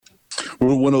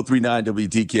We're 1039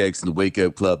 WTKX and the Wake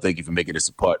Up Club. Thank you for making this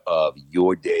a part of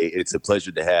your day. It's a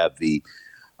pleasure to have the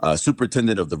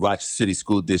Superintendent of the Rochester City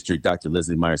School District, Dr.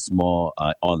 Lesli Myers-Small,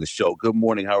 on the show. Good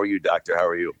morning. How are you, Doctor? How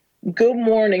are you? Good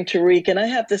morning, Tariq. And I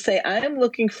have to say, I am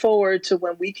looking forward to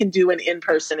when we can do an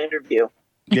in-person interview.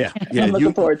 Yeah. I'm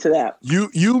looking forward to that. You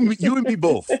and me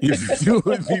both. You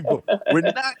and me both. We're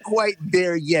not quite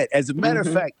there yet. As a matter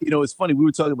of fact, it's funny. We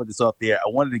were talking about this off the air. I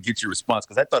wanted to get your response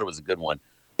because I thought it was a good one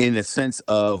in the sense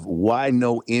of why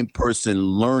no in-person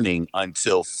learning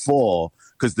until fall?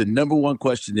 Because the number one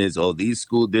question is, these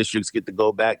school districts get to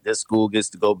go back. This school gets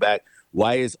to go back.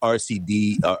 Why is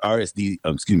RCSD? RCSD.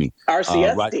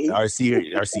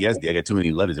 RCSD. I got too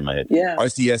many letters in my head. Yeah.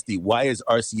 RCSD. Why is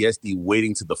RCSD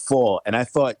waiting to the fall? And I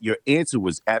thought your answer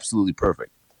was absolutely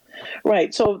perfect.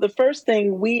 Right. So the first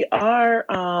thing, we are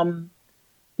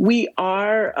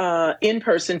in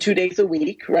person 2 days a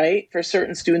week, right, for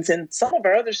certain students. And some of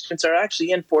our other students are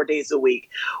actually in 4 days a week.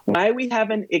 Why we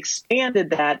haven't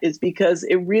expanded that is because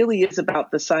it really is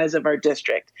about the size of our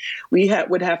district. We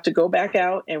would have to go back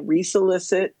out and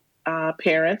resolicit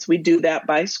parents. We do that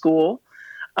by school.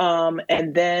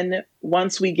 And then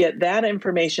once we get that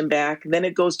information back, then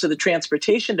it goes to the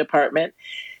transportation department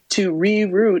to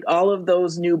reroute all of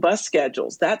those new bus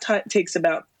schedules. That takes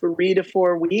about 3 to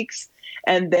 4 weeks.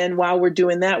 And then while we're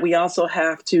doing that, we also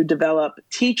have to develop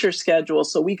teacher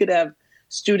schedules so we could have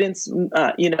students,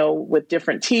 with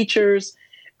different teachers.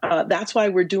 That's why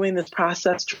we're doing this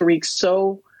process, Tariq,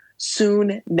 so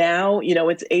soon now.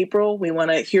 It's April. We want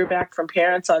to hear back from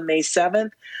parents on May 7th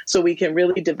so we can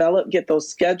really get those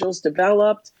schedules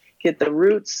developed, get the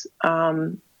routes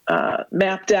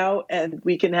mapped out, and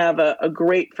we can have a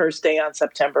great first day on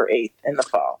September 8th in the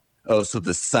fall. Oh, so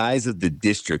the size of the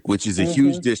district, which is a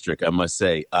huge district, I must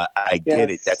say, I get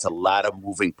it. That's a lot of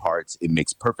moving parts. It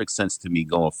makes perfect sense to me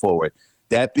going forward.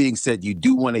 That being said, you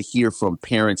do want to hear from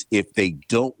parents if they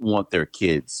don't want their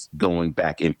kids going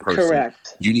back in person.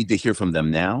 Correct. You need to hear from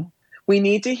them now? We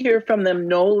need to hear from them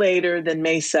no later than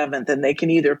May 7th, and they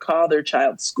can either call their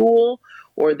child's school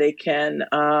or they can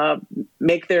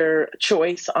make their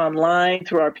choice online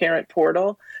through our parent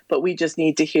portal, but we just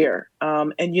need to hear.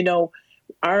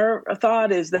 Our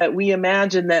thought is that we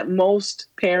imagine that most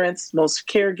parents, most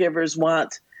caregivers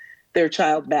want their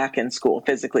child back in school,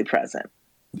 physically present.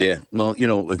 Yeah. Well,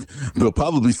 we'll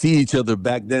probably see each other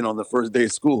back then on the first day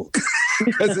of school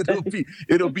because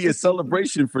it'll be a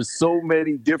celebration for so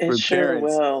many different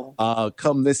parents.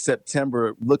 Come this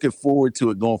September, looking forward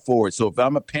to it going forward. So if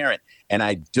I'm a parent and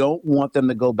I don't want them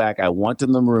to go back, I want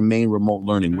them to remain remote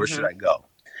learning, where should I go?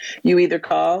 You either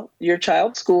call your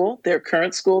child's school, their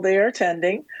current school they are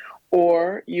attending,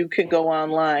 or you can go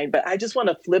online. But I just want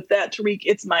to flip that, Tariq.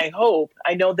 It's my hope.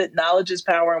 I know that knowledge is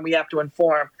power and we have to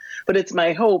inform, but it's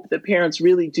my hope that parents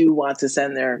really do want to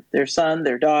send their son,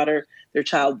 their daughter, their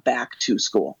child back to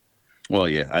school. Well,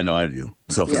 yeah, I know I do.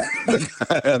 So yeah.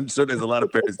 I'm sure there's a lot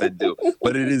of parents that do,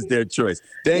 but it is their choice.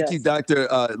 Thank you, Dr.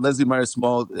 Lesli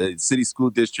Myers-Small, City School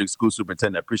District School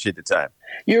Superintendent. I appreciate the time.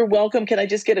 You're welcome. Can I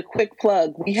just get a quick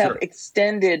plug? We have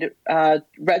extended the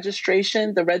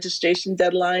registration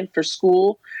deadline for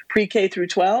school pre-K through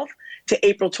 12 to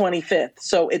April 25th.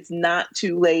 So it's not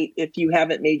too late if you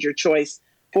haven't made your choice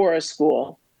for a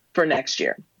school for next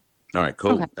year. All right,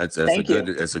 cool. Okay. That's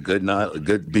a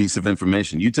good piece of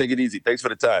information. You take it easy. Thanks for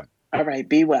the time. All right,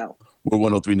 be well. We're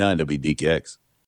 1039 WDKX.